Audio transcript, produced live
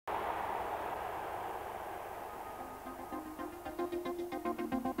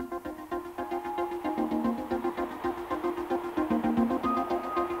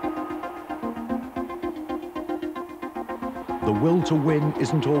the will to win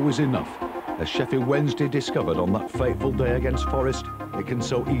isn't always enough. As Sheffield Wednesday discovered on that fateful day against Forest, it can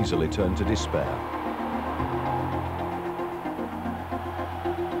so easily turn to despair.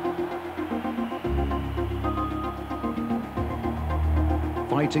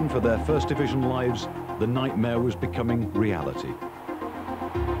 Fighting for their First Division lives, the nightmare was becoming reality.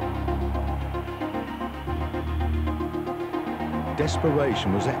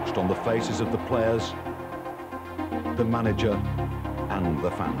 Desperation was etched on the faces of the players, the manager and the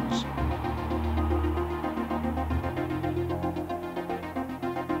fans.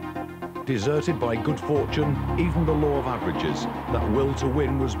 Deserted by good fortune, even the law of averages, that will to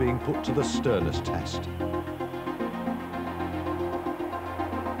win was being put to the sternest test.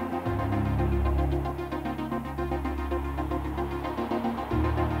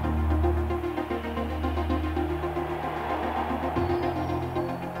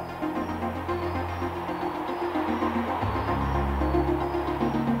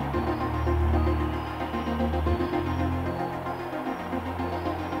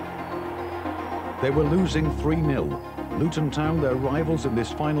 They were losing 3-0. Luton Town, their rivals in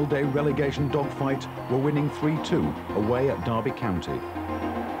this final day relegation dogfight, were winning 3-2 away at Derby County.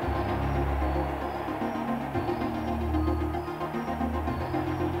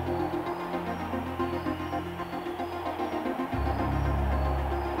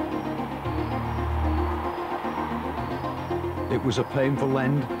 It was a painful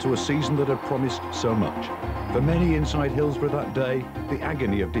end to a season that had promised so much. For many inside Hillsborough that day, the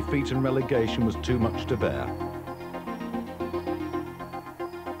agony of defeat and relegation was too much to bear.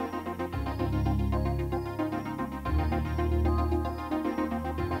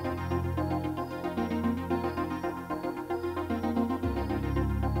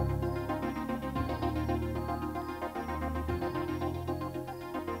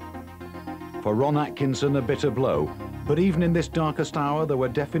 For Ron Atkinson, a bitter blow. But even in this darkest hour, there were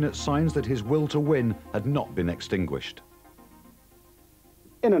definite signs that his will to win had not been extinguished.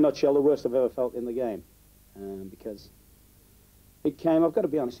 In a nutshell, the worst I've ever felt in the game, because it came, I've got to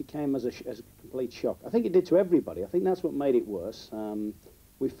be honest, it came as a complete shock. I think it did to everybody. I think that's what made it worse.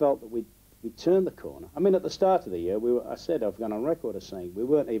 We felt that we'd turned the corner. I mean, at the start of the year, I said, I've gone on record as saying, we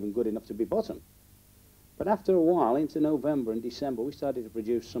weren't even good enough to be bottom. But after a while, into November and December, we started to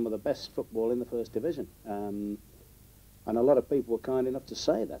produce some of the best football in the First Division. And a lot of people were kind enough to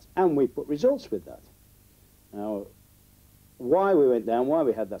say that. And we put results with that. Now, why we went down, why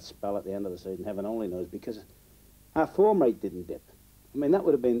we had that spell at the end of the season, heaven only knows, because our form rate didn't dip. I mean, that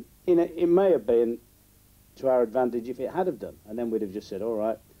would have been, it may have been to our advantage if it had have done. And then we'd have just said, all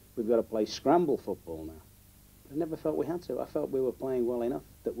right, we've got to play scramble football now. But I never felt we had to. I felt we were playing well enough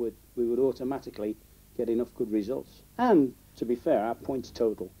that we would automatically get enough good results. And, to be fair, our points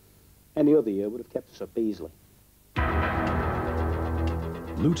total any other year would have kept us up easily.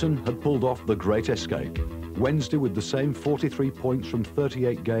 Luton had pulled off the great escape. Wednesday, with the same 43 points from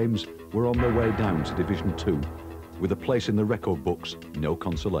 38 games, were on their way down to Division 2. With a place in the record books, no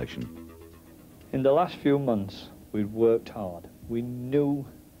consolation. In the last few months, we'd worked hard. We knew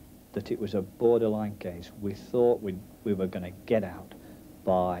that it was a borderline case. We thought we were going to get out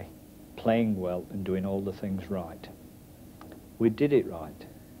by playing well and doing all the things right. We did it right.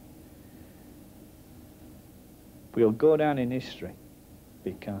 We'll go down in history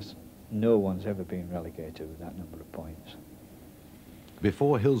because no one's ever been relegated with that number of points.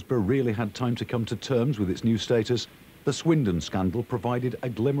 Before Hillsborough really had time to come to terms with its new status, the Swindon scandal provided a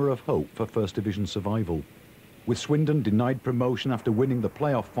glimmer of hope for First Division survival. With Swindon denied promotion after winning the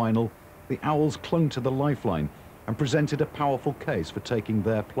playoff final, the Owls clung to the lifeline and presented a powerful case for taking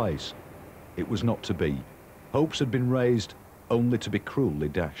their place. It was not to be. Hopes had been raised, only to be cruelly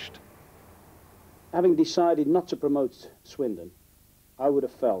dashed. Having decided not to promote Swindon, I would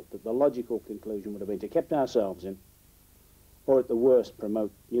have felt that the logical conclusion would have been to keep ourselves in, or at the worst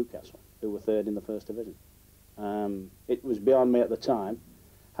promote Newcastle, who were third in the First Division. It was beyond me at the time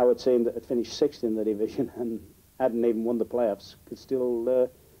how a team that had finished sixth in the division and hadn't even won the playoffs could still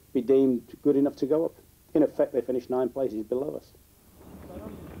be deemed good enough to go up. In effect, they finished 9 places below us.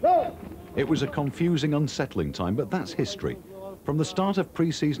 It was a confusing, unsettling time, but that's history. From the start of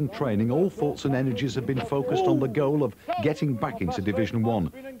pre-season training, all thoughts and energies have been focused on the goal of getting back into Division 1,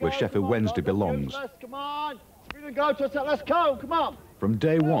 where Sheffield Wednesday belongs. Come on, go, let's go, come on. From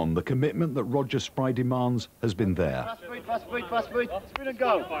day one, the commitment that Roger Spry demands has been there. Fast feet, spin and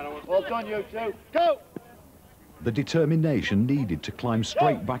go. Well done, you two, go! The determination needed to climb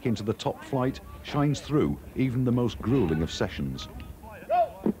straight back into the top flight shines through even the most gruelling of sessions.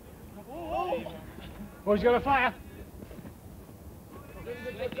 Boys, got a fire.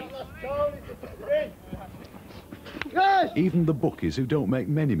 Even the bookies, who don't make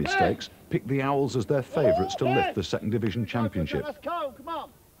many mistakes, pick the Owls as their favourites to lift the Second Division Championship. Let's go, come on.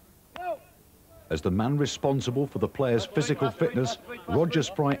 Go. As the man responsible for the players' physical fitness, Roger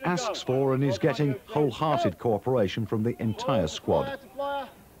Spry asks for and is getting wholehearted cooperation from the entire squad.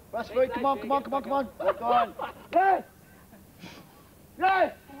 That's right, come on, come on, come on, come on. Go on. Yes!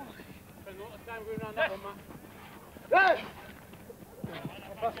 Yes! Yes!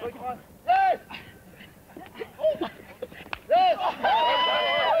 That's right, come on. Yes! Yes!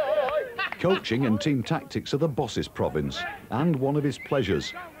 Coaching and team tactics are the boss's province, and one of his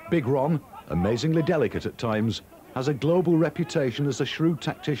pleasures. Big Ron, amazingly delicate at times, has a global reputation as a shrewd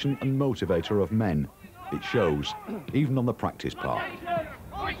tactician and motivator of men. It shows, even on the practice park.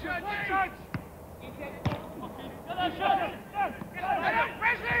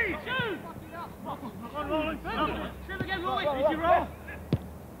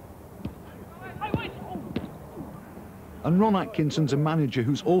 And Ron Atkinson's a manager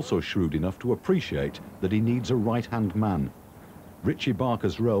who's also shrewd enough to appreciate that he needs a right-hand man. Richie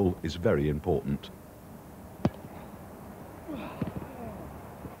Barker's role is very important.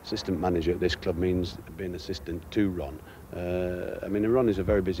 Assistant manager at this club means being assistant to Ron. I mean, Ron is a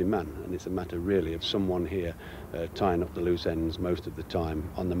very busy man, and it's a matter really of someone here tying up the loose ends most of the time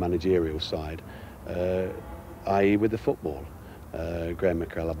on the managerial side, i.e. with the football. Graham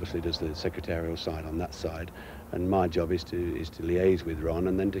McCrell obviously does the secretarial side on that side, and my job is to liaise with Ron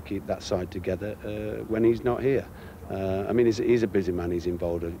and then to keep that side together when he's not here. I mean, he's a busy man. He's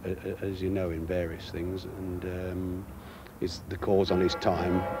involved, as you know, in various things, and the calls on his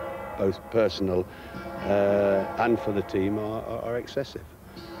time, both personal and for the team, are excessive.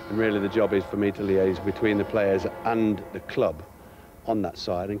 And really the job is for me to liaise between the players and the club on that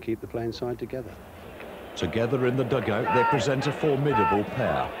side and keep the playing side together. Together in the dugout, they present a formidable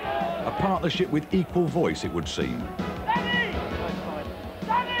pair. A partnership with equal voice, it would seem. Danny!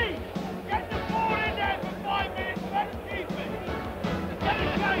 Danny! Get the ball in there for 5 minutes, let us keep it! Get it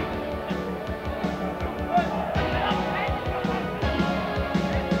straight!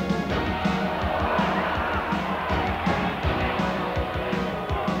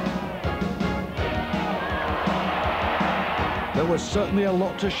 There was certainly a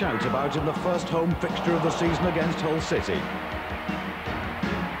lot to shout about in the first home fixture of the season against Hull City.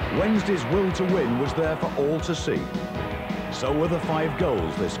 Wednesday's will to win was there for all to see. So were the 5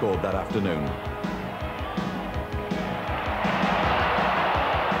 goals they scored that afternoon.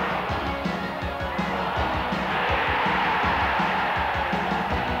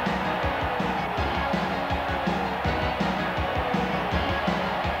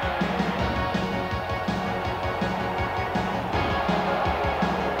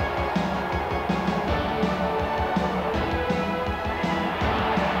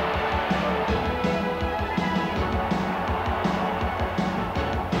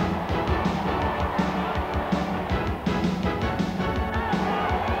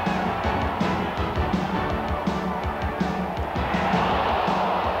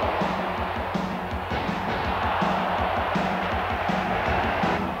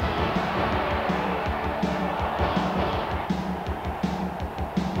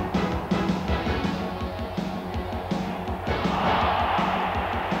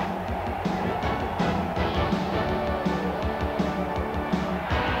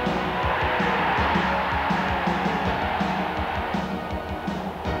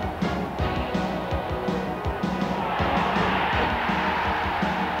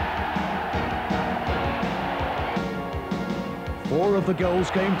 Four of the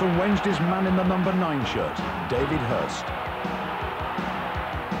goals came from Wednesday's man in the number 9 shirt, David Hurst.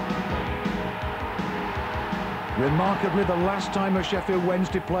 Remarkably, the last time a Sheffield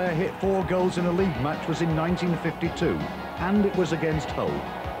Wednesday player hit 4 goals in a league match was in 1952, and it was against Hull.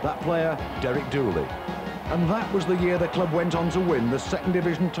 That player, Derek Dooley. And that was the year the club went on to win the Second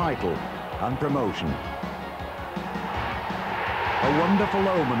Division title and promotion. A wonderful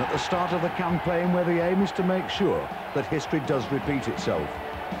omen at the start of the campaign, where the aim is to make sure that history does repeat itself.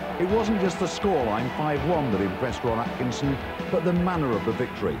 It wasn't just the scoreline 5-1 that impressed Ron Atkinson, but the manner of the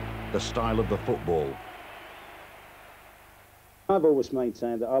victory, the style of the football. I've always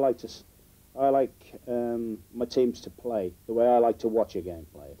maintained that I like my teams to play the way I like to watch a game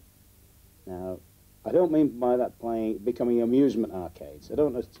played. Now, I don't mean by that becoming amusement arcades. I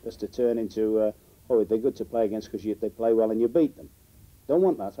don't want us to turn into oh, they're good to play against because they play well and you beat them. Don't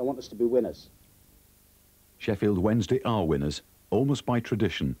want that. I want us to be winners. Sheffield Wednesday are winners, almost by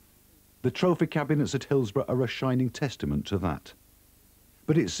tradition. The trophy cabinets at Hillsborough are a shining testament to that.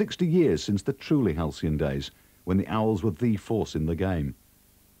 But it's 60 years since the truly halcyon days, when the Owls were the force in the game.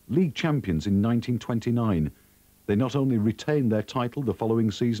 League champions in 1929, They not only retained their title the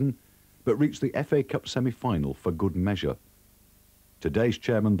following season, but reached the FA Cup semi-final for good measure. Today's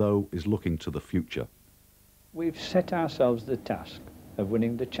chairman, though, is looking to the future. We've set ourselves the task of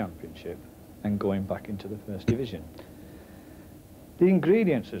winning the championship and going back into the first division. The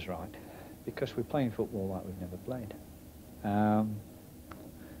ingredients is right, because we're playing football like we've never played.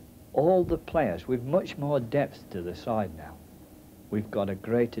 All the players, with much more depth to the side now. We've got a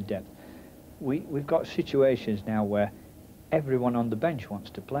greater depth. We've got situations now where everyone on the bench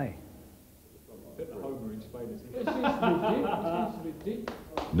wants to play.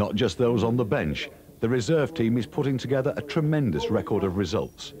 Not just those on the bench, the reserve team is putting together a tremendous record of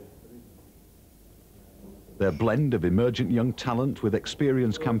results. Their blend of emergent young talent with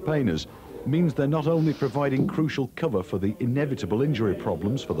experienced campaigners means they're not only providing crucial cover for the inevitable injury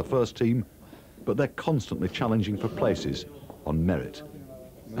problems for the first team, but they're constantly challenging for places on merit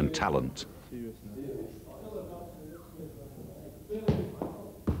and talent.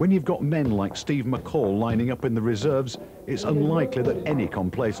 When you've got men like Steve McCall lining up in the reserves, it's unlikely that any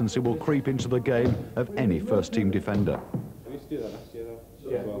complacency will creep into the game of any first-team defender. We used to do that last year, though.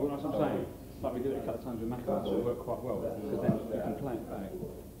 Yeah, well, that's what I'm saying. Like we did it a couple of times with Macca, so it worked quite well, because then you can play it back.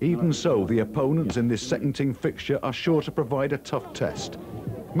 Even so, the opponents in this second-team fixture are sure to provide a tough test.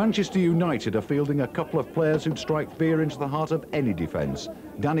 Manchester United are fielding a couple of players who'd strike fear into the heart of any defence,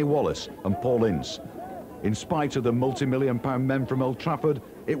 Danny Wallace and Paul Ince. In spite of the multi-million-pound men from Old Trafford,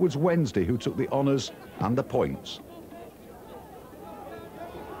 it was Wednesday who took the honours and the points.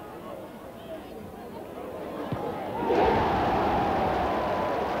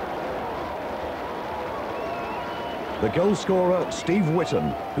 The goal scorer, Steve Whitton,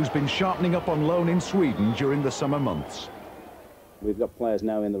 who's been sharpening up on loan in Sweden during the summer months. We've got players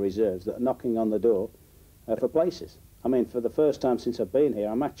now in the reserves that are knocking on the door for places. I mean, for the first time since I've been here,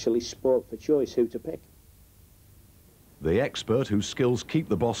 I'm actually spoilt for choice who to pick. The expert whose skills keep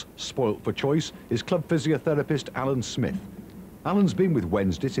the boss spoilt for choice is club physiotherapist Alan Smith. Alan's been with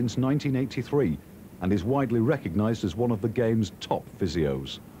Wednesday since 1983 and is widely recognised as one of the game's top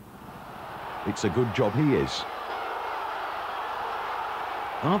physios. It's a good job he is.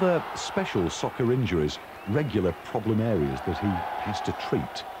 Are there special soccer injuries, regular problem areas that he has to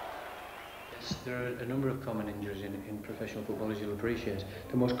treat? Yes, there are a number of common injuries in professional football, as you'll appreciate.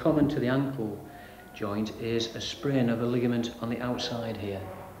 The most common to the ankle joint is a sprain of a ligament on the outside here.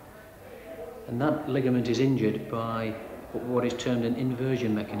 And that ligament is injured by what is termed an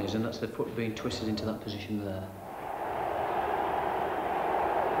inversion mechanism. That's the foot being twisted into that position there.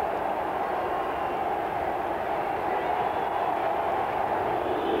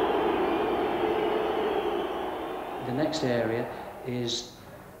 The next area is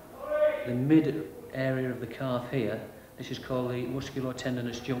the mid area of the calf here. This is called the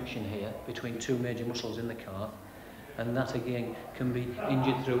musculotendinous junction here between two major muscles in the calf, and that again can be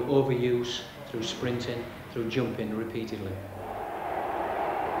injured through overuse, through sprinting, through jumping repeatedly.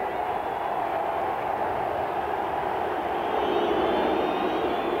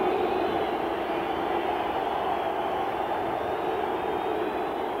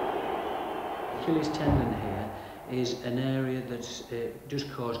 Achilles tendon here is an area that does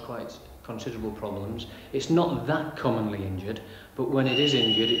cause quite considerable problems. It's not that commonly injured, but when it is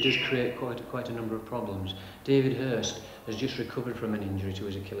injured, it does create quite a number of problems. David Hurst has just recovered from an injury to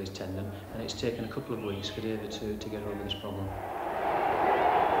his Achilles tendon, and it's taken a couple of weeks for David to get over this problem.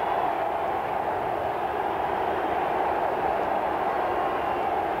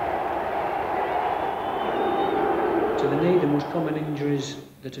 To the knee, the most common injuries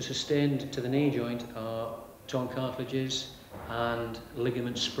that are sustained to the knee joint are torn cartilages and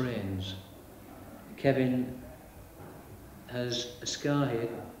ligament sprains. Kevin has a scar here,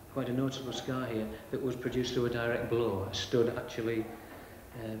 quite a noticeable scar here, that was produced through a direct blow. A stud actually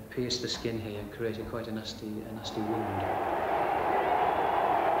pierced the skin here and created quite a nasty wound.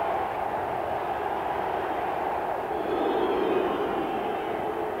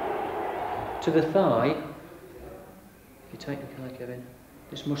 To the thigh, if you take the thigh, Kevin,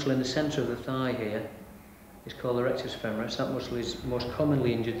 this muscle in the centre of the thigh here is called the rectus femoris. That muscle is most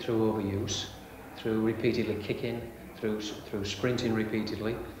commonly injured through overuse, through repeatedly kicking, through sprinting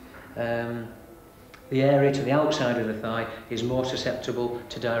repeatedly. The area to the outside of the thigh is more susceptible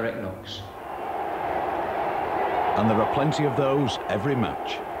to direct knocks. And there are plenty of those every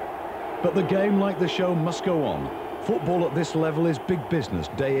match. But the game, like the show, must go on. Football at this level is big business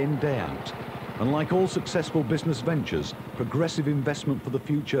day in, day out. And like all successful business ventures, progressive investment for the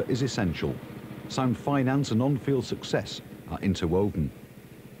future is essential. Sound finance and on-field success are interwoven.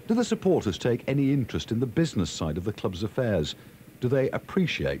 Do the supporters take any interest in the business side of the club's affairs? Do they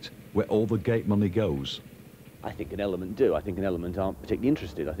appreciate where all the gate money goes? I think an element do. I think an element aren't particularly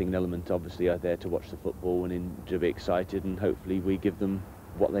interested. I think an element obviously are there to watch the football and to be excited, and hopefully we give them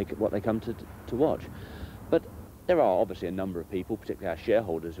what they come to watch. But there are obviously a number of people, particularly our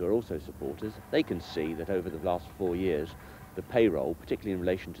shareholders, who are also supporters. They can see that over the last 4 years, the payroll, particularly in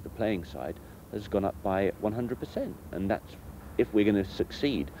relation to the playing side, has gone up by 100%. And that's, if we're going to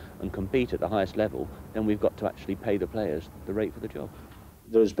succeed and compete at the highest level, then we've got to actually pay the players the rate for the job.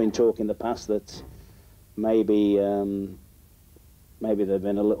 There's been talk in the past that maybe they've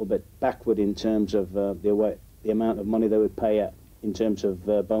been a little bit backward in terms of the amount of money they would pay out in terms of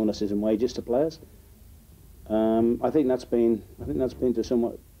bonuses and wages to players. I think that's been to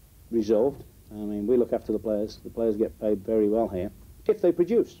somewhat resolved. I mean, we look after the players. The players get paid very well here if they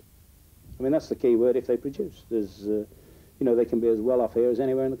produce. I mean, that's the key word: if they produce. There's, you know, they can be as well off here as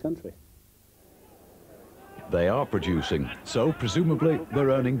anywhere in the country. They are producing, so presumably they're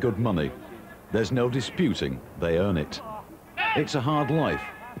earning good money. There's no disputing they earn it. It's a hard life,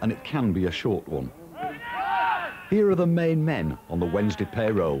 and it can be a short one. Here are the main men on the Wednesday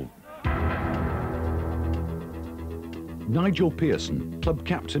payroll. Nigel Pearson, club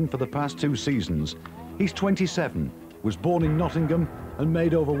captain for the past 2 seasons. He's 27, was born in Nottingham and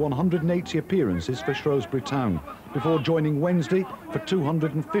made over 180 appearances for Shrewsbury Town before joining Wednesday for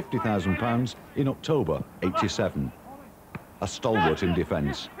 £250,000 in October '87. A stalwart in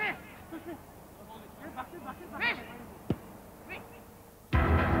defence.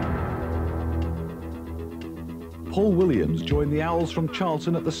 Paul Williams joined the Owls from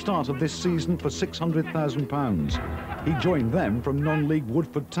Charlton at the start of this season for £600,000. He joined them from non-league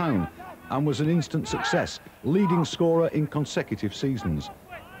Woodford Town and was an instant success, leading scorer in consecutive seasons.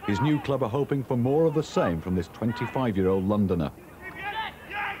 His new club are hoping for more of the same from this 25-year-old Londoner.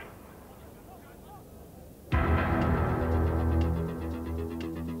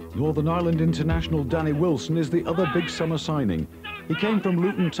 Northern Ireland international Danny Wilson is the other big summer signing. He came from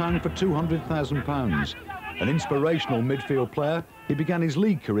Luton Town for £200,000. An inspirational midfield player, he began his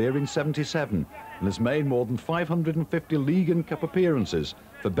league career in '77 and has made more than 550 league and cup appearances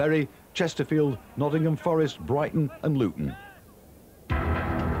for Bury, Chesterfield, Nottingham Forest, Brighton and Luton.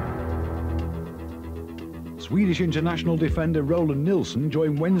 Swedish international defender Roland Nilsson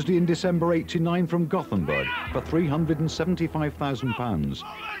joined Wednesday in December '89 from Gothenburg for £375,000.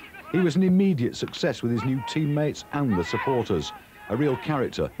 He was an immediate success with his new teammates and the supporters, a real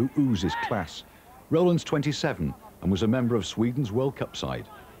character who oozes class. Roland's 27 and was a member of Sweden's World Cup side.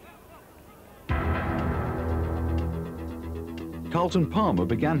 Carlton Palmer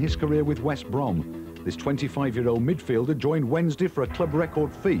began his career with West Brom. This 25-year-old midfielder joined Wednesday for a club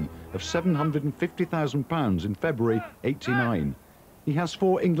record fee of £750,000 in February '89. He has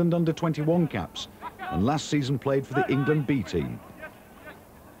 4 England under-21 caps and last season played for the England B team.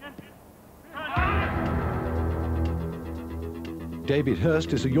 David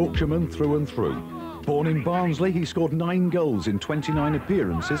Hurst is a Yorkshireman through and through. Born in Barnsley, he scored 9 goals in 29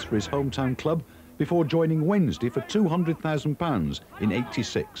 appearances for his hometown club before joining Wednesday for £200,000 in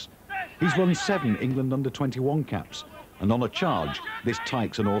 '86. He's won 7 England under-21 caps, and on a charge, this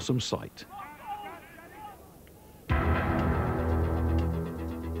Tyke's an awesome sight.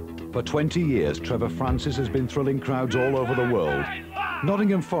 For 20 years, Trevor Francis has been thrilling crowds all over the world.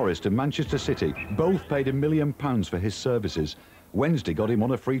 Nottingham Forest and Manchester City both paid £1 million for his services. Wednesday got him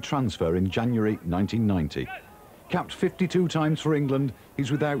on a free transfer in January 1990. Capped 52 times for England, he's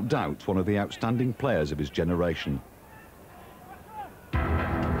without doubt one of the outstanding players of his generation.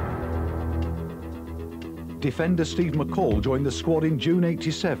 Defender Steve McCall joined the squad in June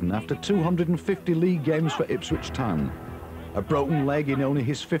 '87 after 250 league games for Ipswich Town. A broken leg in only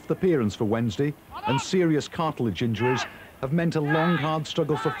his 5th appearance for Wednesday and serious cartilage injuries have meant a long, hard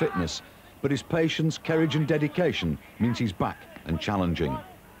struggle for fitness, but his patience, courage and dedication means he's back and challenging.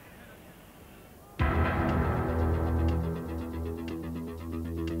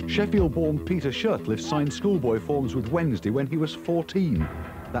 Sheffield-born Peter Shirtliff signed schoolboy forms with Wednesday when he was 14.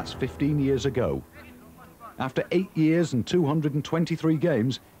 That's 15 years ago. After 8 years and 223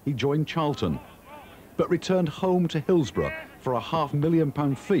 games, he joined Charlton, but returned home to Hillsborough for a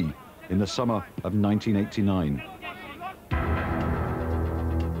 £500,000 fee in the summer of 1989.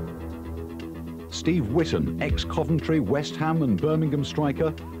 Steve Whitton, ex-Coventry, West Ham and Birmingham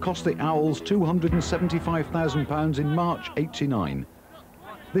striker, cost the Owls £275,000 in March '89.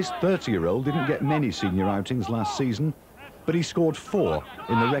 This 30-year-old didn't get many senior outings last season, but he scored 4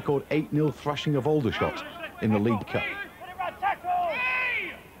 in the record 8-0 thrashing of Aldershot in the League Cup.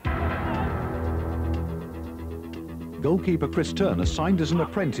 Goalkeeper Chris Turner signed as an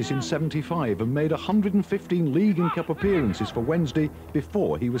apprentice in '75 and made 115 league and cup appearances for Wednesday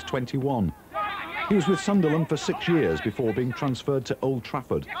before he was 21. He was with Sunderland for 6 years before being transferred to Old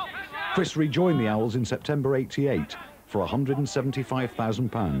Trafford. Chris rejoined the Owls in September '88 for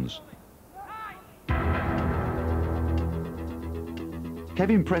 £175,000.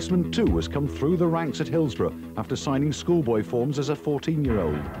 Kevin Pressman too has come through the ranks at Hillsborough after signing schoolboy forms as a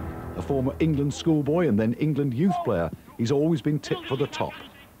 14-year-old. A former England schoolboy and then England youth player, he's always been tipped for the top.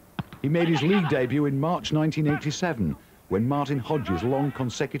 He made his league debut in March 1987 when Martin Hodges' long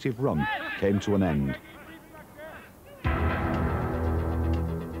consecutive run came to an end.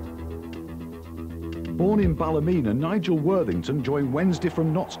 Born in Ballymena, Nigel Worthington joined Wednesday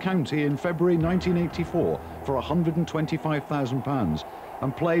from Notts County in February 1984 for £125,000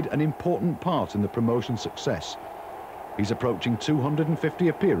 and played an important part in the promotion success. He's approaching 250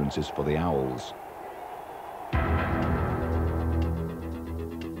 appearances for the Owls.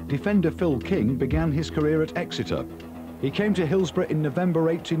 Defender Phil King began his career at Exeter. He came to Hillsborough in November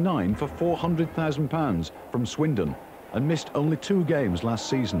 '89 for £400,000 from Swindon and missed only 2 games last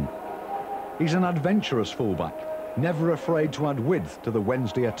season. He's an adventurous fullback, never afraid to add width to the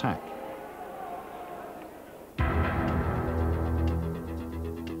Wednesday attack.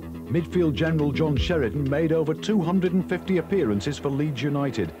 Midfield general John Sheridan made over 250 appearances for Leeds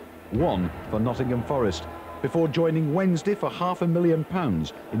United, 1 for Nottingham Forest, before joining Wednesday for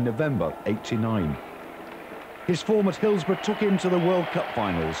 £500,000 in November '89. His form at Hillsborough took him to the World Cup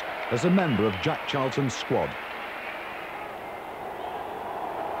finals as a member of Jack Charlton's squad.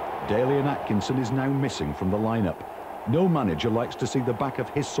 Daly and Atkinson is now missing from the lineup. No manager likes to see the back of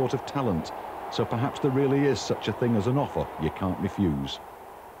his sort of talent, so perhaps there really is such a thing as an offer you can't refuse.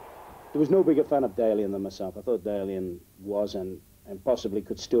 There was no bigger fan of Daly than myself. I thought Daly was and possibly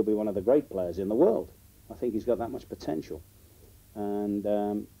could still be one of the great players in the world. I think he's got that much potential. And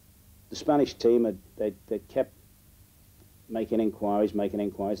the Spanish team, they kept making inquiries.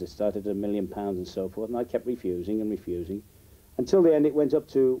 They started at £1 million and so forth, and I kept refusing and refusing. Until the end, it went up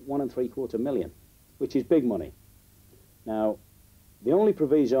to £1.75 million, which is big money. Now, the only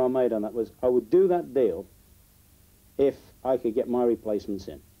proviso I made on that was I would do that deal if I could get my replacements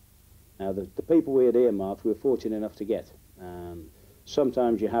in. Now, the people we had earmarked, we were fortunate enough to get.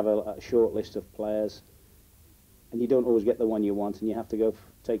 Sometimes you have a short list of players, and you don't always get the one you want, and you have to go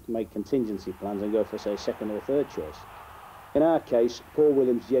make contingency plans and go for, say, second or third choice. In our case, Paul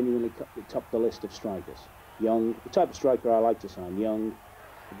Williams genuinely topped the list of strikers. Young, the type of striker I like to sign, young,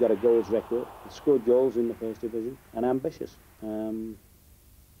 got a goals record, scored goals in the first division, and ambitious. So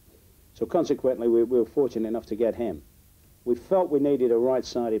consequently, we were fortunate enough to get him. We felt we needed a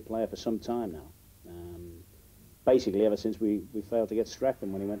right-sided player for some time now. Basically, ever since we failed to get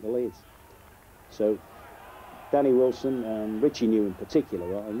Strachan when he went to Leeds. So Danny Wilson, Richie knew in particular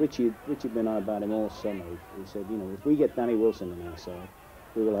well, and Richie had been on about him all summer. He said, you know, if we get Danny Wilson in our side,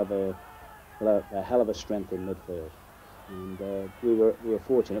 we will have a hell of a strength in midfield. And we were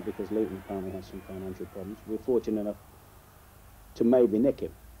fortunate because Luton apparently had some financial problems. We were fortunate enough to maybe nick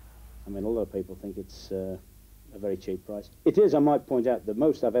him. I mean, a lot of people think it's a very cheap price. It is, I might point out, the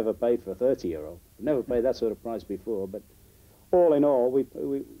most I've ever paid for a 30-year-old. I've never paid that sort of price before, but all in all,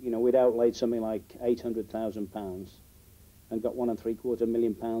 we'd outlaid something like £800,000 and got £1.75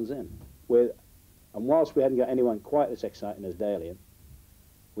 million in. And whilst we hadn't got anyone quite as exciting as Daly,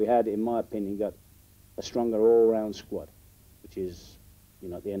 we had, in my opinion, got a stronger all-round squad, which is, you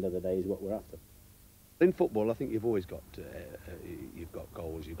know, at the end of the day, is what we're after. In football, I think you've always got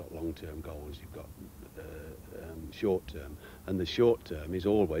goals, you've got long-term goals, you've got short-term, and the short-term is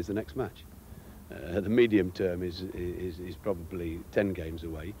always the next match. The medium-term is probably 10 games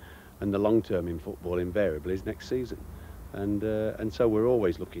away, and the long-term in football invariably is next season. And so we're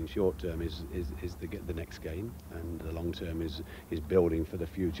always looking. Short-term is the next game, and the long-term is building for the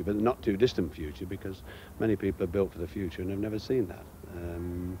future, but not too distant future, because many people are built for the future and have never seen that.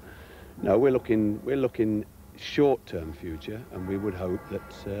 No, we're looking short-term future, and we would hope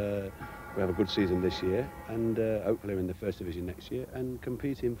that we have a good season this year, and hopefully in the First Division next year, and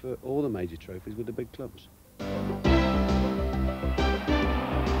competing for all the major trophies with the big clubs.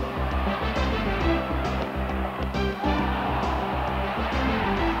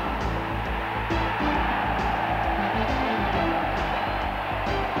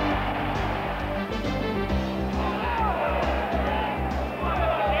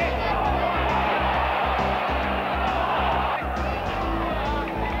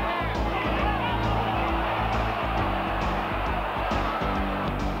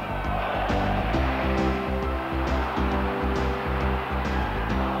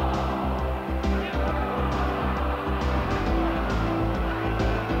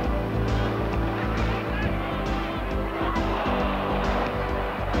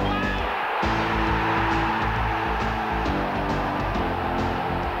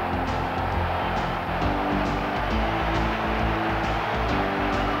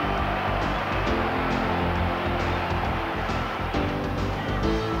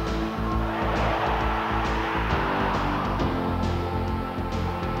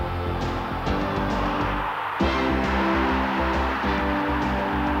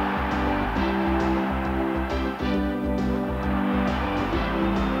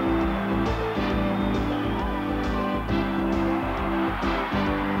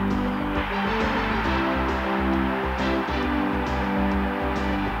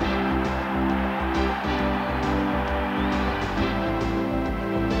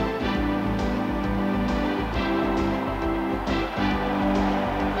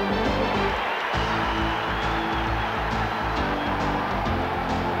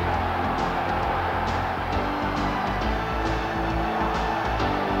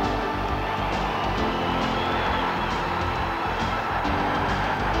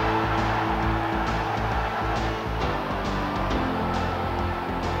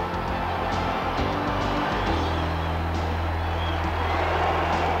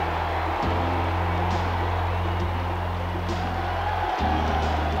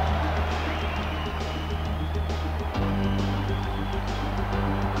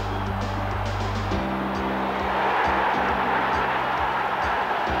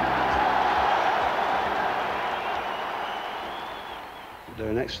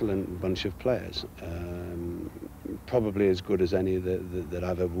 excellent bunch of players, probably as good as any that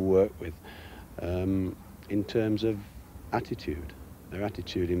I've ever worked with. In terms of attitude, their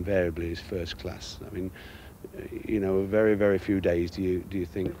attitude invariably is first class. I mean, you know, very, very few days do you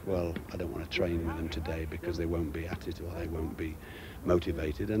think, well, I don't want to train with them today because they won't be at it or they won't be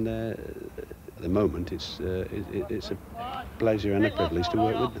motivated. And at the moment, it's a pleasure and a privilege to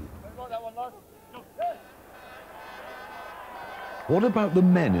work with them. What about the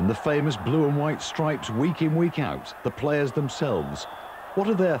men in the famous blue and white stripes week in, week out, the players themselves? What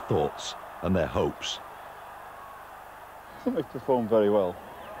are their thoughts and their hopes? I think we've performed very well,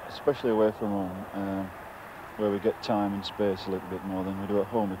 especially away from home, where we get time and space a little bit more than we do at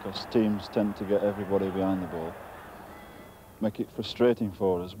home, because teams tend to get everybody behind the ball. Make it frustrating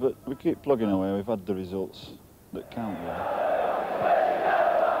for us, but we keep plugging away. We've had the results that count, really.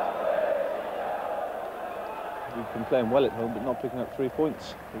 We've been playing well at home, but not picking up 3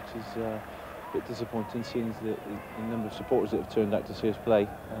 points, which is a bit disappointing, seeing the number of supporters that have turned out to see us play.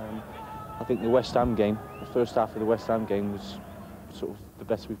 I think the West Ham game, the first half of the West Ham game, was sort of the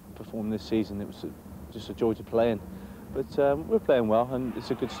best we've performed this season. It was just a joy to play in. But we're playing well, and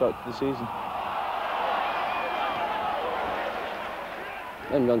it's a good start to the season.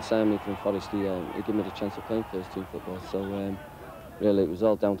 When Ron signed me from Forest, he gave me the chance of playing first team football. So really, it was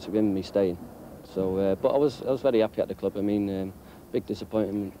all down to him and me staying. So, but I was very happy at the club. I mean, big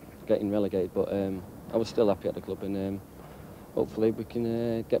disappointment getting relegated, but I was still happy at the club, and hopefully we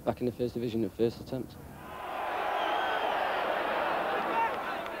can get back in the first division at first attempt.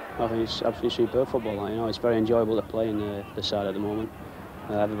 I think it's absolutely superb football. You know, it's very enjoyable to play in the side at the moment.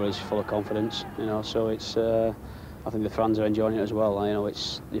 Everybody's full of confidence. You know, so it's. I think the fans are enjoying it as well. You know,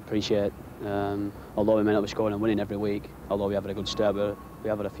 they appreciate. Although we may not be scoring and winning every week, although we have had a good start, but we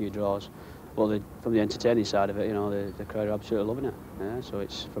have had a few draws. But from the entertaining side of it, you know, the crowd are absolutely loving it. Yeah, so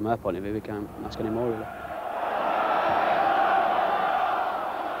it's, from our point of view, we can't ask any more, really.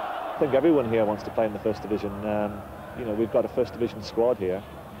 I think everyone here wants to play in the First Division. You know, we've got a First Division squad here,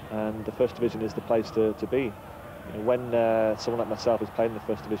 and the First Division is the place to be. You know, when someone like myself is playing in the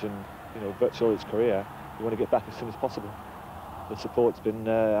First Division, you know, virtually all his career, you want to get back as soon as possible. The support's been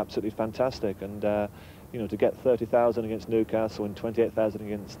absolutely fantastic, and you know, to get 30,000 against Newcastle and 28,000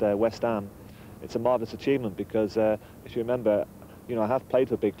 against West Ham, it's a marvellous achievement, because if you remember, you know, I have played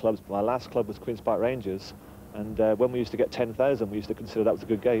for big clubs, but my last club was Queen's Park Rangers, and when we used to get 10,000, we used to consider that was a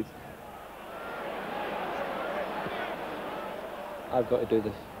good gate. I've got to do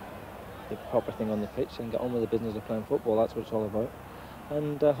the proper thing on the pitch and get on with the business of playing football. That's what it's all about.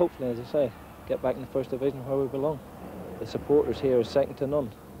 And hopefully, as I say, get back in the First Division where we belong. The supporters here are second to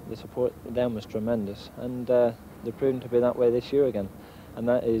none. The support for them was tremendous, and they're proving to be that way this year again. And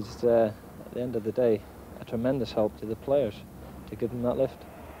that is, at the end of the day, a tremendous help to the players to give them that lift.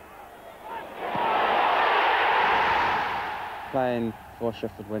 Playing for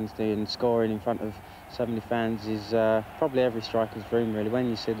Sheffield Wednesday and scoring in front of 70 fans is probably every striker's dream, really. When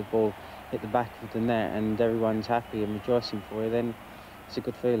you see the ball hit the back of the net and everyone's happy and rejoicing for you, then it's a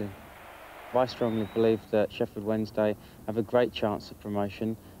good feeling. I strongly believe that Sheffield Wednesday have a great chance of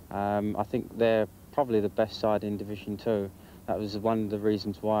promotion. I think they're probably the best side in Division 2. That was one of the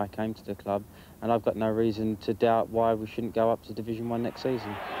reasons why I came to the club, and I've got no reason to doubt why we shouldn't go up to Division 1 next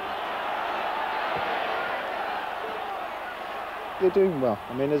season. They're doing well.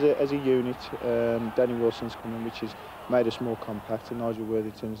 I mean, as a unit, Danny Wilson's coming, which has made us more compact, and Nigel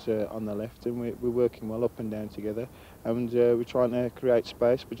Worthington's on the left, and we're working well up and down together, and we're trying to create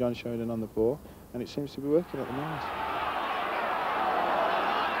space for John Sheridan on the ball, and it seems to be working at the moment.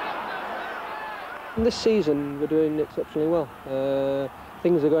 This season we're doing exceptionally well.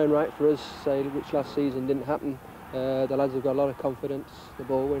 Things are going right for us, say, which last season didn't happen. The lads have got a lot of confidence. The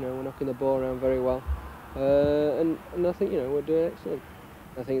ball, you know, we're knocking the ball around very well. And I think, you know, we're doing excellent.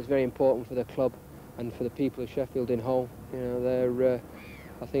 I think it's very important for the club and for the people of Sheffield in whole. You know,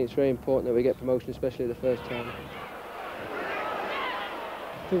 I think it's very important that we get promotion, especially the first time.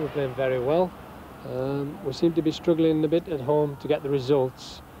 I think we're playing very well. We seem to be struggling a bit at home to get the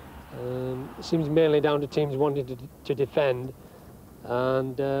results. It seems mainly down to teams wanting to defend,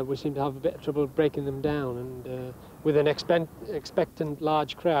 and we seem to have a bit of trouble breaking them down. And with an expectant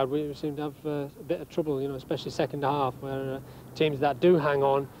large crowd, we seem to have a bit of trouble, you know, especially second half, where teams that do hang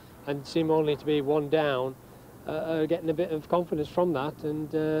on and seem only to be one down are getting a bit of confidence from that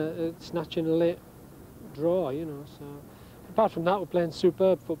and snatching a late draw, you know. So apart from that, we're playing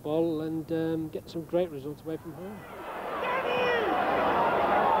superb football and getting some great results away from home.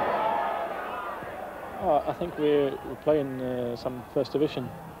 I think we're playing some First Division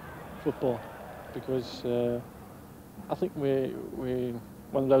football, because I think we're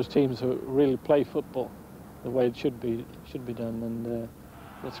one of those teams who really play football the way it should be done, and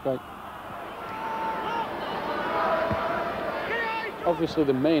that's great. Obviously,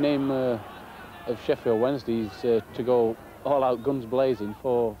 the main aim of Sheffield Wednesday is to go all out guns blazing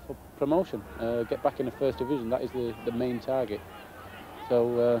for promotion, get back in the first division. That is the main target.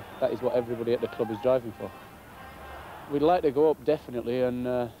 So that is what everybody at the club is driving for. We'd like to go up, definitely,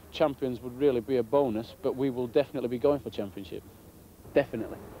 and champions would really be a bonus, but we will definitely be going for championship.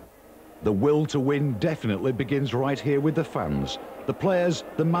 Definitely. The will to win definitely begins right here with the fans. The players,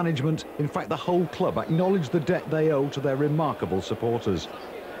 the management, in fact the whole club acknowledge the debt they owe to their remarkable supporters.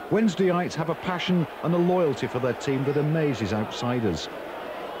 Wednesdayites have a passion and a loyalty for their team that amazes outsiders.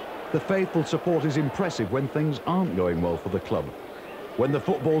 The faithful support is impressive when things aren't going well for the club. When the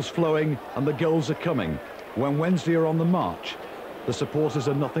football's flowing and the goals are coming, when Wednesday are on the march, the supporters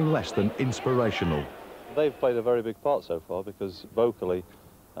are nothing less than inspirational. They've played a very big part so far because vocally,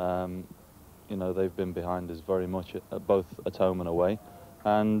 you know, they've been behind us very much both at home and away,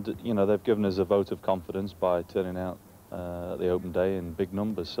 and you know, they've given us a vote of confidence by turning out at the open day in big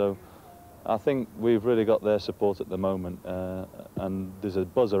numbers. So I think we've really got their support at the moment, and there's a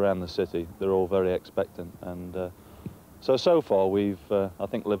buzz around the city. They're all very expectant, and so far we've I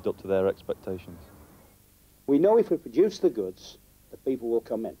think lived up to their expectations. We know if we produce the goods, the people will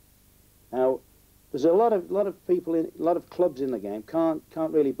come in. Now, there's a lot of people in a lot of clubs in the game can't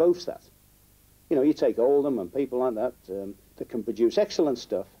really boast that. You know, you take Oldham and people like that that can produce excellent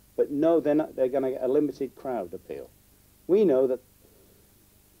stuff, but no, they're going to get a limited crowd appeal. We know that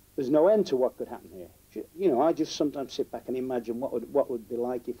there's no end to what could happen here. You know, I just sometimes sit back and imagine what would be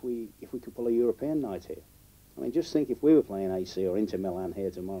like if we could pull a European night here. I mean, just think if we were playing AC or Inter Milan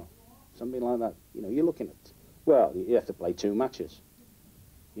here tomorrow, something like that. You know, you're looking at, well, you have to play 2 matches.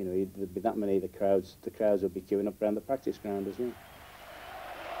 You know, there'd be that many. The crowds would be queuing up around the practice ground as well.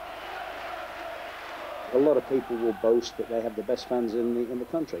 A lot of people will boast that they have the best fans in the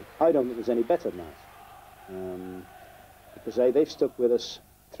country. I don't think there's any better than that, because they've stuck with us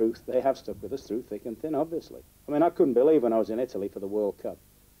through. They have stuck with us through thick and thin. Obviously, I mean, I couldn't believe when I was in Italy for the World Cup,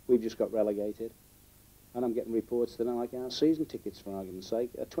 we've just got relegated, and I'm getting reports that like our season tickets, for argument's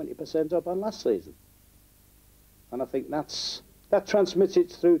sake, are 20% up on last season, and I think that transmits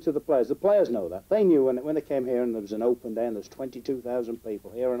it through to the players. The players know that. They knew when they came here and there was an open day and there's 22,000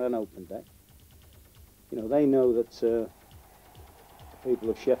 people here on an open day. You know, they know that the people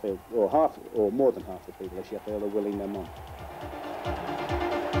of Sheffield, or more than half the people of Sheffield, are willing them on.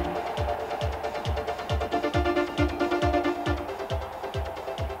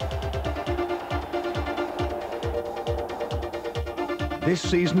 This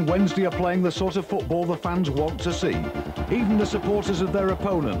season, Wednesday are playing the sort of football the fans want to see. Even the supporters of their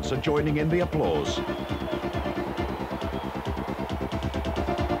opponents are joining in the applause.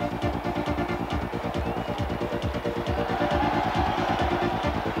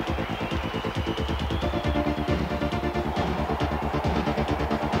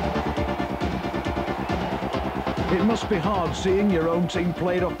 It must be hard seeing your own team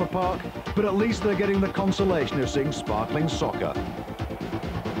played off the park, but at least they're getting the consolation of seeing sparkling soccer.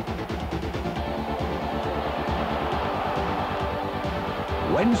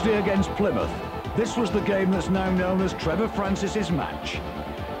 Wednesday against Plymouth. This was the game that's now known as Trevor Francis's match.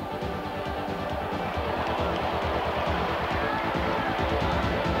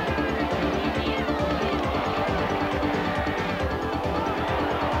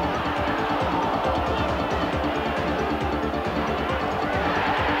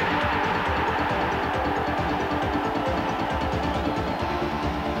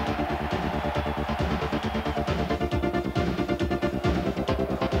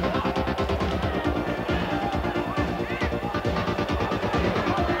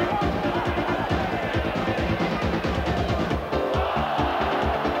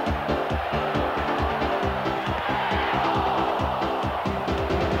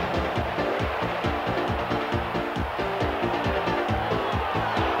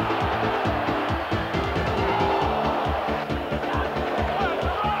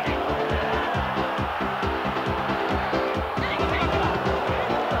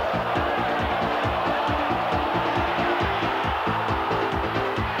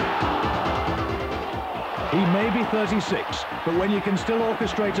 He may be 36, but when you can still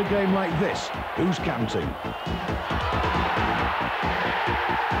orchestrate a game like this, who's counting?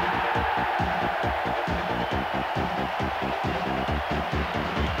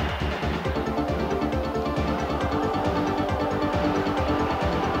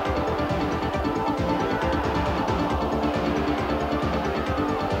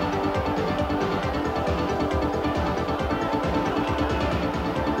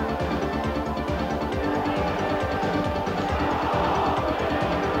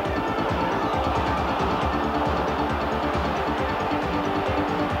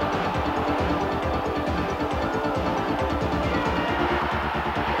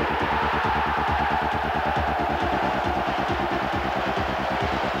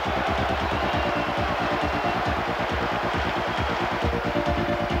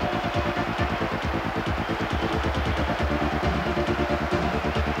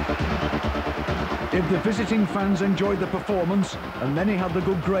 If the visiting fans enjoyed the performance, and many had the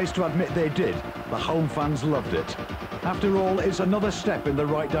good grace to admit they did, the home fans loved it. After all, it's another step in the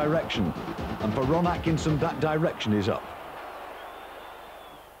right direction, and for Ron Atkinson, that direction is up.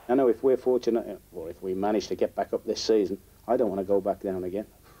 I know if we're fortunate, or if we manage to get back up this season, I don't want to go back down again.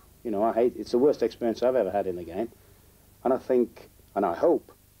 You know, it's the worst experience I've ever had in the game, and I think, and I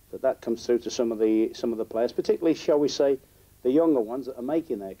hope, that comes through to some of the players, particularly, shall we say, the younger ones that are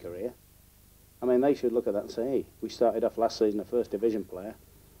making their career. I mean, they should look at that and say, hey, we started off last season a first division player,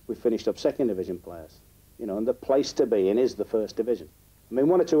 we finished up second division players. You know, and the place to be in is the first division. I mean,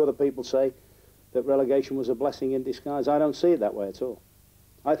 one or two other people say that relegation was a blessing in disguise. I don't see it that way at all.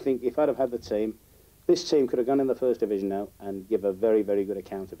 I think if I'd have had the team, this team could have gone in the first division now and give a very, very good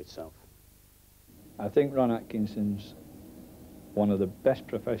account of itself. I think Ron Atkinson's one of the best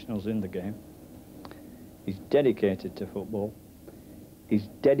professionals in the game. He's dedicated to football. He's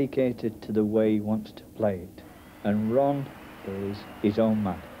dedicated to the way he wants to play it. And Ron is his own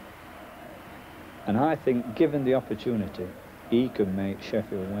man. And I think, given the opportunity, he could make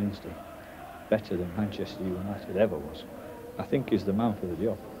Sheffield Wednesday better than Manchester United ever was. I think he's the man for the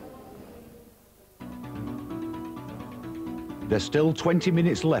job. There's still 20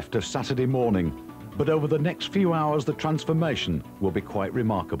 minutes left of Saturday morning, but over the next few hours the transformation will be quite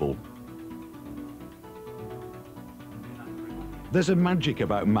remarkable. There's a magic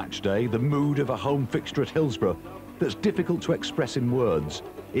about match day, the mood of a home fixture at Hillsborough, that's difficult to express in words.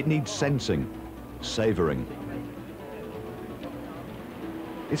 It needs sensing, savouring.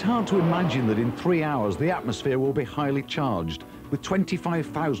 It's hard to imagine that in 3 hours the atmosphere will be highly charged, with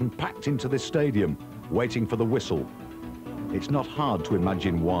 25,000 packed into this stadium, waiting for the whistle. It's not hard to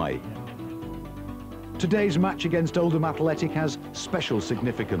imagine why. Today's match against Oldham Athletic has special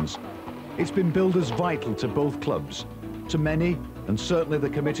significance. It's been billed as vital to both clubs. To many, and certainly the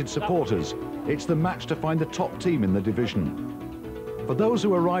committed supporters, it's the match to find the top team in the division. For those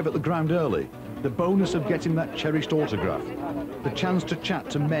who arrive at the ground early, the bonus of getting that cherished autograph, the chance to chat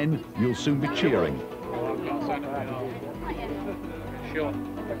to men you'll soon be cheering.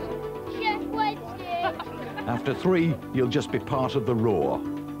 After 3, you'll just be part of the roar.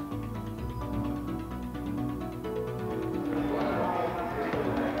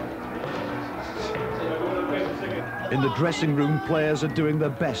 In the dressing room, players are doing their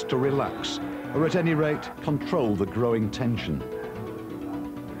best to relax, or at any rate, control the growing tension.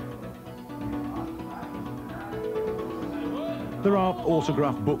 There are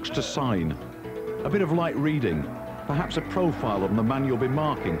autograph books to sign. A bit of light reading, perhaps a profile on the man you'll be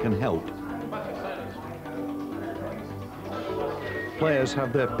marking can help. Players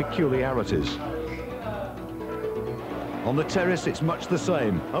have their peculiarities. On the terrace, it's much the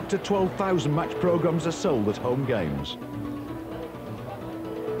same. Up to 12,000 match programmes are sold at home games.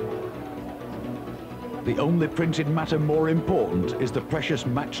 The only printed matter more important is the precious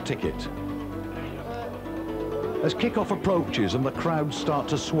match ticket. As kick-off approaches and the crowds start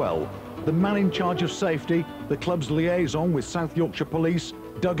to swell, the man in charge of safety, the club's liaison with South Yorkshire Police,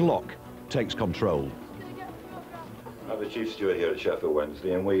 Doug Locke, takes control. I'm the chief steward here at Sheffield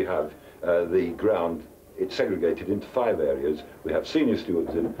Wednesday, and we have the ground. It's segregated into 5 areas. We have senior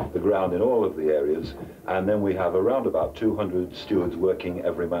stewards in the ground in all of the areas, and then we have around about 200 stewards working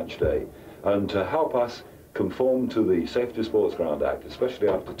every match day. And to help us conform to the Safety Sports Ground Act, especially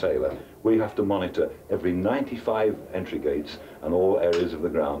after Taylor, we have to monitor every 95 entry gates and all areas of the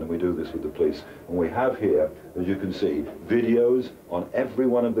ground, and we do this with the police. And we have here, as you can see, videos on every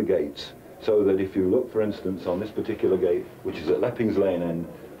one of the gates, so that if you look, for instance, on this particular gate, which is at Leppings Lane End,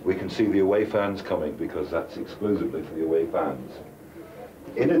 we can see the away fans coming, because that's exclusively for the away fans.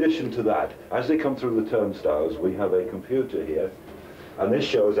 In addition to that, as they come through the turnstiles, we have a computer here, and this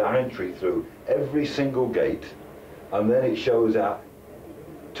shows our entry through every single gate, and then it shows our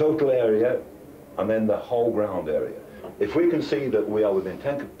total area, and then the whole ground area. If we can see that we are within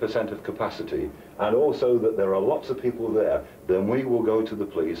 10% of capacity, and also that there are lots of people there, then we will go to the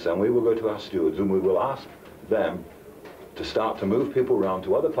police, and we will go to our stewards, and we will ask them to start to move people around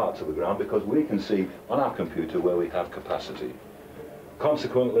to other parts of the ground, because we can see on our computer where we have capacity.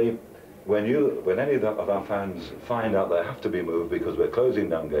 Consequently, when any of our fans find out they have to be moved because we're closing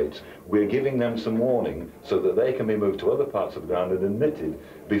down gates, we're giving them some warning so that they can be moved to other parts of the ground and admitted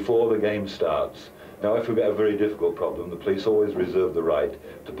before the game starts. Now, if we get a very difficult problem, the police always reserve the right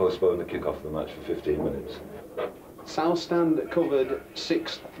to postpone the kick-off of the match for 15 minutes. South stand covered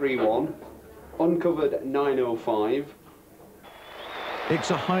 631, uncovered 905. It's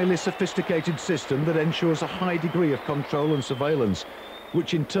a highly sophisticated system that ensures a high degree of control and surveillance,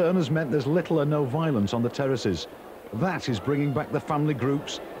 which in turn has meant there's little or no violence on the terraces. That is bringing back the family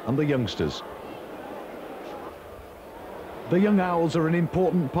groups and the youngsters. The young Owls are an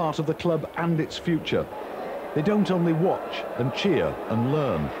important part of the club and its future. They don't only watch and cheer and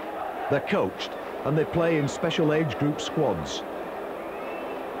learn. They're coached and they play in special age group squads.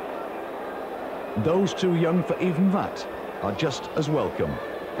 Those too young for even that are just as welcome,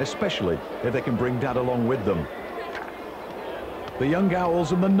 especially if they can bring Dad along with them. The young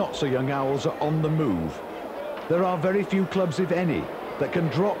Owls and the not-so-young Owls are on the move. There are very few clubs, if any, that can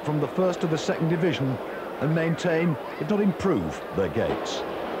drop from the first to the second division and maintain, if not improve, their gates.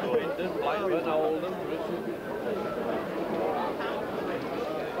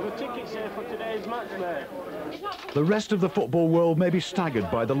 The rest of the football world may be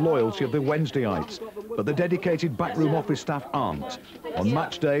staggered by the loyalty of the Wednesdayites, but the dedicated backroom office staff aren't. On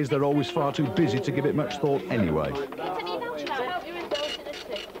match days, they're always far too busy to give it much thought anyway.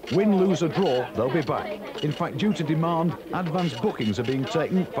 Win, lose or draw, they'll be back. In fact, due to demand, advance bookings are being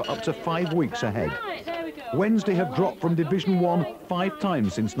taken for up to 5 weeks ahead. Wednesday have dropped from Division 1 5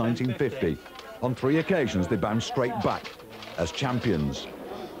 times since 1950. On 3 occasions, they bounced straight back as champions.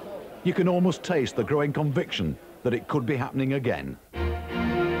 You can almost taste the growing conviction that it could be happening again.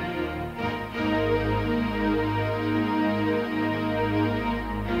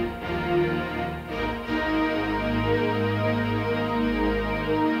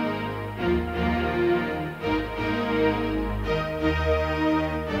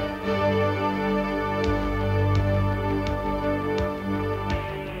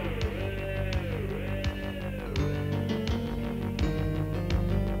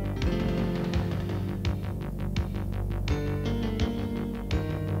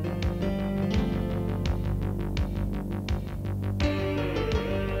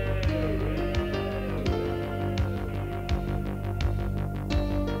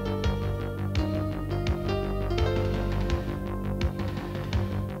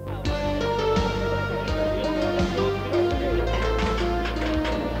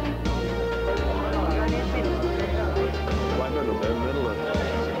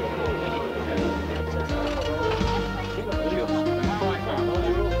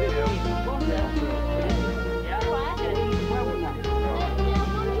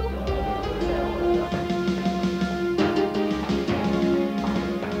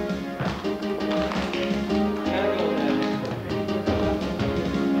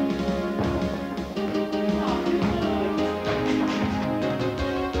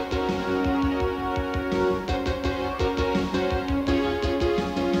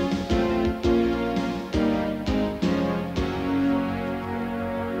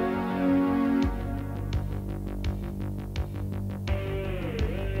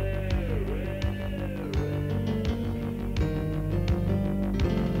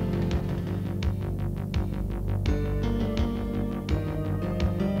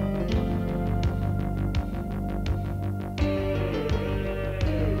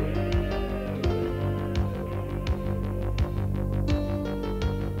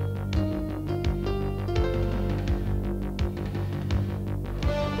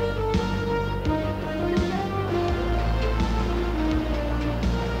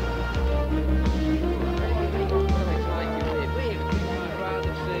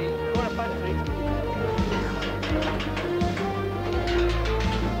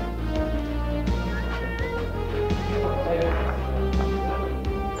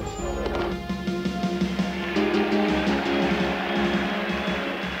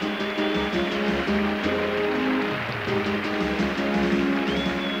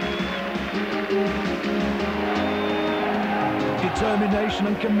 Determination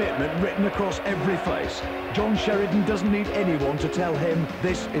and commitment written across every face. John Sheridan doesn't need anyone to tell him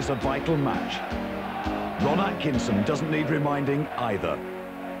this is a vital match. Ron Atkinson doesn't need reminding either.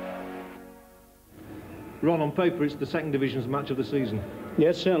 Ron, on paper, it's the second division's match of the season.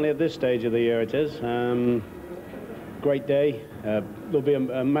 Yes, certainly at this stage of the year it is. Great day. There'll be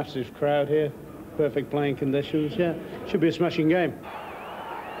a massive crowd here. Perfect playing conditions. Yeah, should be a smashing game.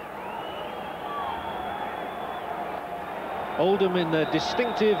 Oldham in their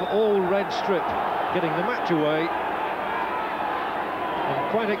distinctive all-red strip, getting the match away. And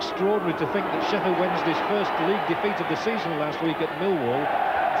quite extraordinary to think that Sheffield Wednesday's first league defeat of the season last week at Millwall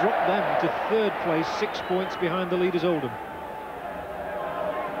dropped them to 3rd place, 6 points behind the leaders Oldham.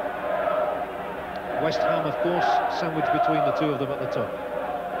 West Ham, of course, sandwiched between the two of them at the top.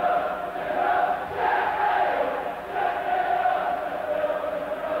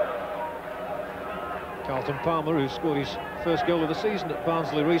 Carlton Palmer, who scored his first goal of the season at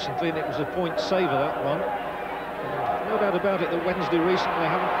Barnsley recently, and it was a point saver, that one. No doubt about it that Wednesday recently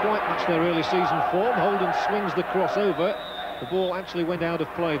haven't quite matched their early season form. Holden swings the cross over. The ball actually went out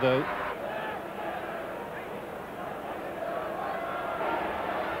of play, though.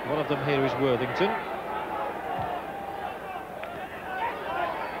 One of them here is Worthington.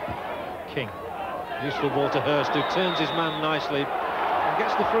 King. Useful ball to Hurst, who turns his man nicely and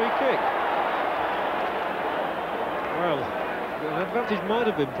gets the free kick. Well, an advantage might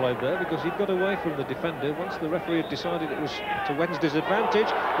have been played there because he'd got away from the defender once the referee had decided it was to Wednesday's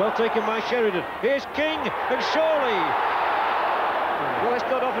advantage. Well taken by Sheridan. Here's King, and surely... Well, it's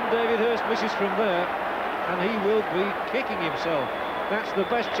not often David Hurst misses from there, and he will be kicking himself. That's the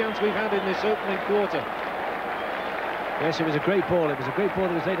best chance we've had in this opening quarter. Yes, it was a great ball. It was a great ball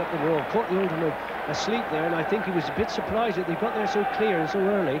that was laid up the wall. Caught the Oldham asleep there, and I think he was a bit surprised that they got there so clear and so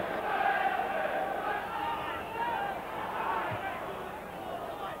early.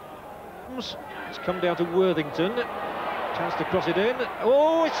 It's come down to Worthington. Chance to cross it in.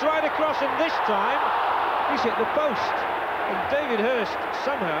 Oh, it's right across, and this time he's hit the post. And David Hurst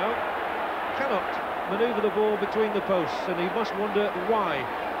somehow cannot manoeuvre the ball between the posts, and he must wonder why.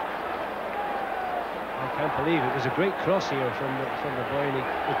 I can't believe it. Was a great cross here from the boy, and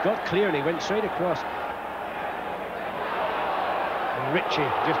it got clear and he went straight across. And Ritchie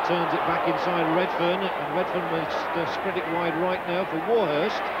just turns it back inside Redfern, and Redfern must spread it wide right now for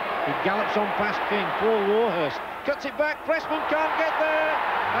Warhurst. He gallops on past King. Paul Warhurst cuts it back. Pressman can't get there,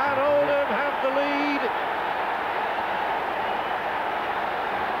 and Oldham have the lead.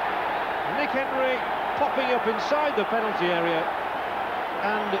 Nick Henry popping up inside the penalty area,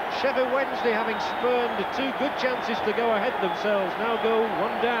 and Sheffield Wednesday, having spurned two good chances to go ahead themselves, now go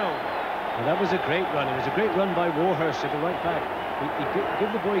one down. Well, that was a great run. It was a great run by Warhurst at the right back. He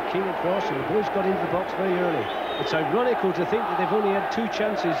gave the boy King a cross, and the boys got into the box very early. It's ironical to think that they've only had two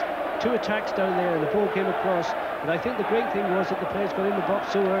chances, two attacks down there, and the ball came across. But I think the great thing was that the players got in the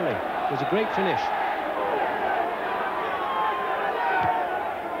box so early. It was a great finish.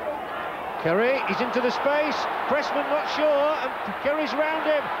 Curry, he's into the space. Pressman not sure, and Curry's round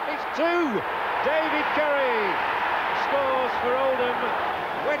him. It's two. David Curry scores for Oldham.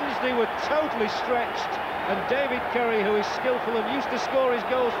 Wednesday were totally stretched, and David Curry, who is skillful and used to score his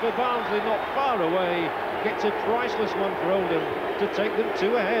goals for Barnsley not far away, gets a priceless one for Oldham to take them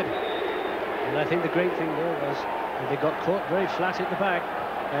two ahead. And I think the great thing there was that they got caught very flat at the back,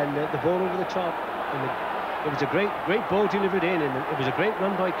 and the ball over the top. And it was a great ball delivered in, and it was a great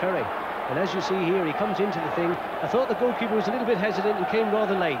run by Curry. And as you see here, he comes into the thing. I thought the goalkeeper was a little bit hesitant and came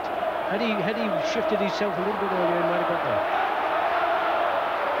rather late. Had he shifted himself a little bit earlier, he might have got there.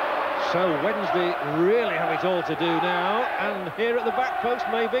 So Wednesday really have it all to do now, and here at the back post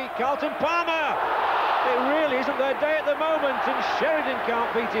maybe Carlton Palmer. It really isn't their day at the moment, and Sheridan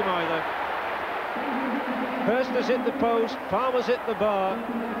can't beat him either. Hurst has hit the post, Palmer's hit the bar,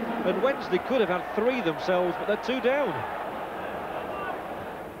 and Wednesday could have had three themselves, but they're two down.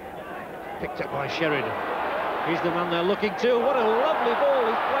 Picked up by Sheridan. He's the man they're looking to. What a lovely ball.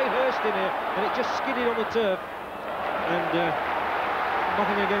 He's played Hurst in here, and it just skidded on the turf. And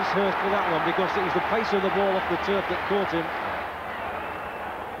nothing against Hurst for that one, because it was the pace of the ball off the turf that caught him.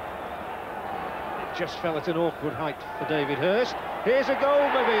 It just fell at an awkward height for David Hurst. Here's a goal,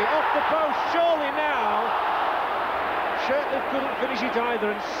 maybe, off the post, surely now. Shirtliff couldn't finish it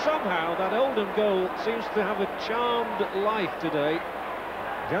either, and somehow that Oldham goal seems to have a charmed life today.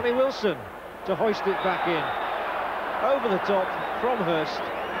 Danny Wilson to hoist it back in. Over the top from Hurst.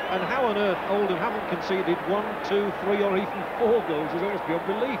 And how on earth Oldham haven't conceded 1, 2, 3 or even 4 goals is almost beyond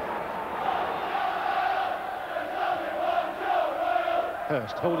belief.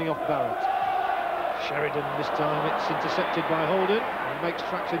 Hurst holding off Barrett. Sheridan this time, it's intercepted by Holden and makes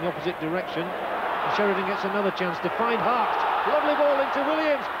tracks in the opposite direction. And Sheridan gets another chance to find Hart. Lovely ball into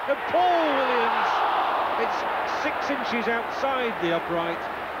Williams, and Paul Williams. It's 6 inches outside the upright,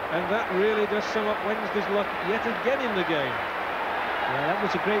 and that really does sum up Wednesday's luck yet again in the game. Yeah, that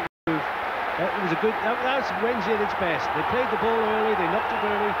was a great move. That was Wednesday at its best. They played the ball early, they knocked it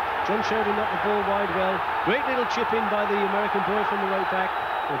early. John Sheridan knocked the ball wide well. Great little chip in by the American boy from the right back.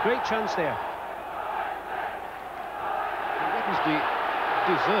 A great chance there. Wednesday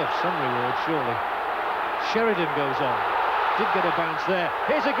deserves some reward, surely. Sheridan goes on. Did get a bounce there.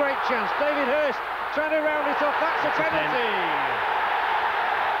 Here's a great chance. David Hurst trying to round it off. That's a penalty.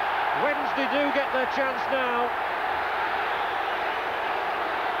 Wednesday do get their chance now.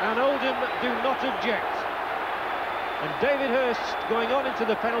 And Oldham do not object. And David Hurst going on into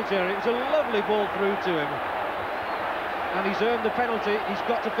the penalty area. It was a lovely ball through to him. And he's earned the penalty. He's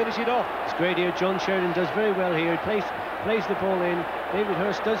got to finish it off. It's great here. John Sheridan does very well here. He plays the ball in. David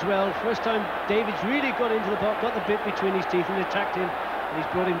Hurst does well. First time David's really got into the box, got the bit between his teeth and attacked him. And he's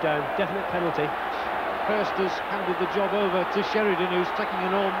brought him down. Definite penalty. Hurst has handed the job over to Sheridan, who's taking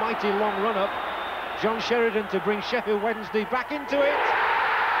an almighty long run-up. John Sheridan to bring Sheffield Wednesday back into it.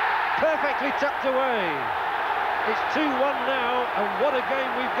 perfectly tucked away. It's 2-1 now, and what a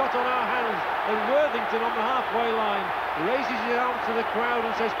game we've got on our hands. And Worthington on the halfway line raises his arms to the crowd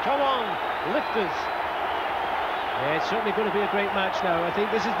and says, come on, lift us. Yeah, it's certainly going to be a great match now. I think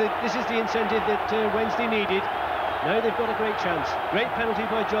this is the incentive that Wednesday needed. Now they've got a great chance. Great penalty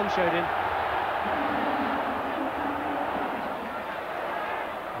by John Sheridan.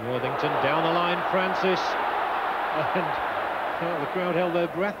 Worthington down the line, Francis. And the crowd held their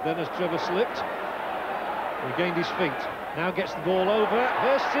breath then as Trevor slipped. Regained his feet. Now gets the ball over.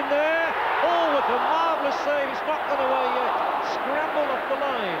 Hurst's in there. Oh, with a marvellous save. It's not gone away yet. Scrambled off the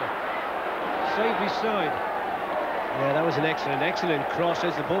line. Saved his side. Yeah, that was an excellent cross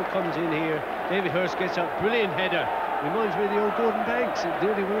as the ball comes in here. David Hurst gets up. Brilliant header. Reminds me of the old Gordon Banks.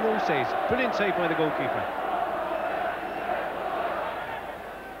 The only one of those days. Brilliant save by the goalkeeper.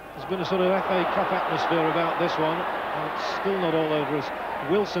 There's been a sort of FA Cup atmosphere about this one. And it's still not all over us.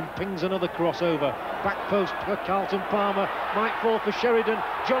 Wilson pings another crossover. Back post for Carlton Palmer. Might fall for Sheridan.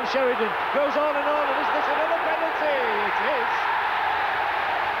 John Sheridan goes on, and is this another penalty? It is.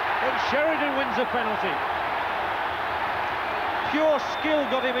 And Sheridan wins a penalty. Pure skill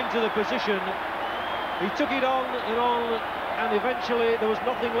got him into the position. He took it on, and eventually there was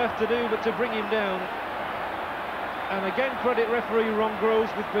nothing left to do but to bring him down. And again, credit referee Ron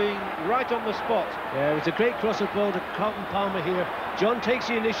Groves with being right on the spot. Yeah, it's a great cross-up ball to Carlton Palmer here. John takes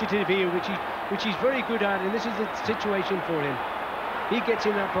the initiative here, which he's very good at, and this is the situation for him. He gets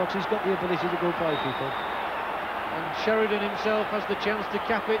in that box, he's got the ability to go by people. And Sheridan himself has the chance to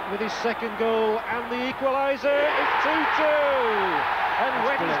cap it with his second goal, and the equaliser is 2-2. And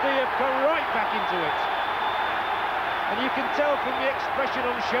Wednesday have come right back into it. And you can tell from the expression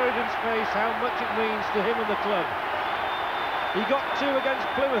on Sheridan's face how much it means to him and the club. He got 2 against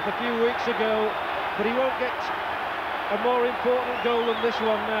Plymouth a few weeks ago, but he won't get a more important goal than this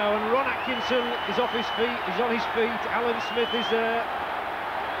one now. And Ron Atkinson is off his feet, he's on his feet, Alan Smith is there.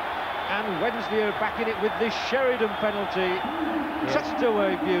 And Wednesday are backing it with this Sheridan penalty. Touched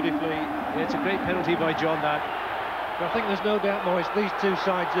away beautifully. Yeah, it's a great penalty by John, that. But I think there's no doubt, Maurice, these two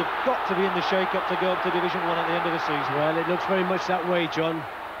sides have got to be in the shake-up to go up to Division 1 at the end of the season. Well, it looks very much that way, John.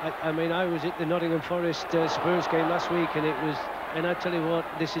 I mean, I was at the Nottingham Forest Spurs game last week, and I tell you what,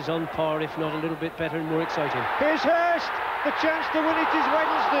 this is on par, if not a little bit better and more exciting. Here's Hurst! The chance to win it is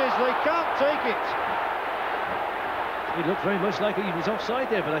Wednesday's. They can't take it. It looked very much like he was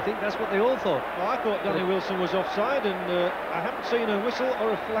offside there, but I think that's what they all thought. Well, I thought Danny Wilson was offside, and I haven't seen a whistle or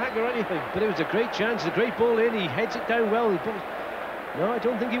a flag or anything. But it was a great chance, a great ball in. He heads it down well. No, I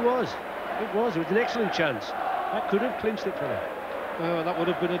don't think he was. It was an excellent chance. That could have clinched it for him. Oh, that would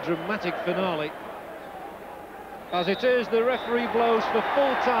have been a dramatic finale. As it is, the referee blows for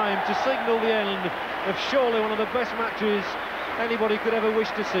full time to signal the end of surely one of the best matches anybody could ever wish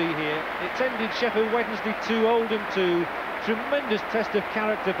to see here. It's ended Sheffield Wednesday 2, Oldham 2. Tremendous test of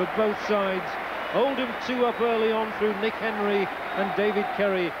character for both sides. Oldham 2 up early on through Nick Henry and David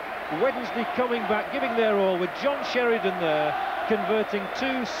Kerry. Wednesday coming back, giving their all, with John Sheridan there, converting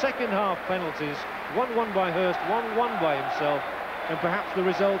 2 second-half penalties. 1-1 by Hurst, 1-1 by himself. And perhaps the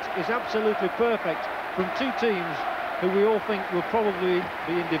result is absolutely perfect from two teams who we all think will probably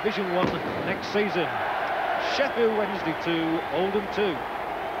be in Division 1 next season. Sheffield Wednesday 2, Oldham 2.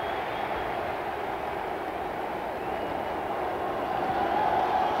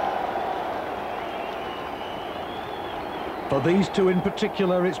 For these two in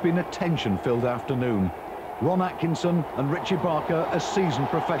particular, it's been a tension-filled afternoon. Ron Atkinson and Richie Barker are seasoned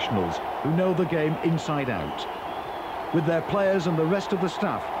professionals who know the game inside out. With their players and the rest of the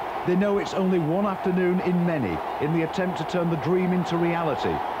staff, they know it's only one afternoon in many in the attempt to turn the dream into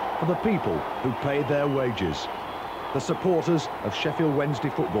reality for the people who paid their wages, the supporters of Sheffield Wednesday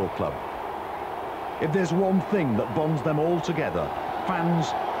Football Club. If there's one thing that bonds them all together, fans,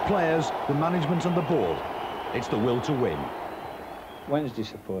 players, the management and the board, it's the will to win. Wednesday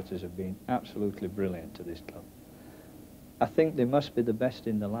supporters have been absolutely brilliant to this club. I think they must be the best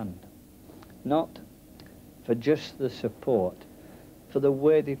in the land. Not for just the support, for the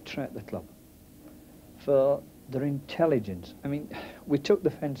way they've treated the club, for their intelligence. I mean, we took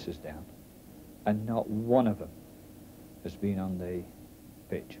the fences down and not one of them has been on the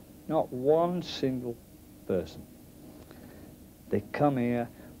pitch. Not one single person. They come here.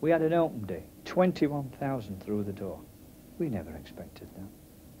 We had an open day, 21,000 through the door. We never expected that.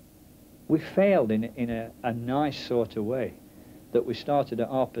 We failed in a nice sort of way, that we started at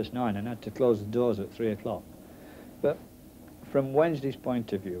 9:30 and had to close the doors at 3 o'clock. But from Wednesday's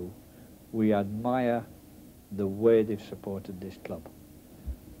point of view, we admire the way they've supported this club.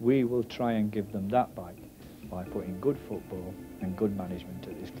 We will try and give them that back by putting good football and good management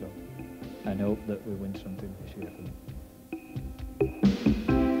at this club, and hope that we win something this year for them.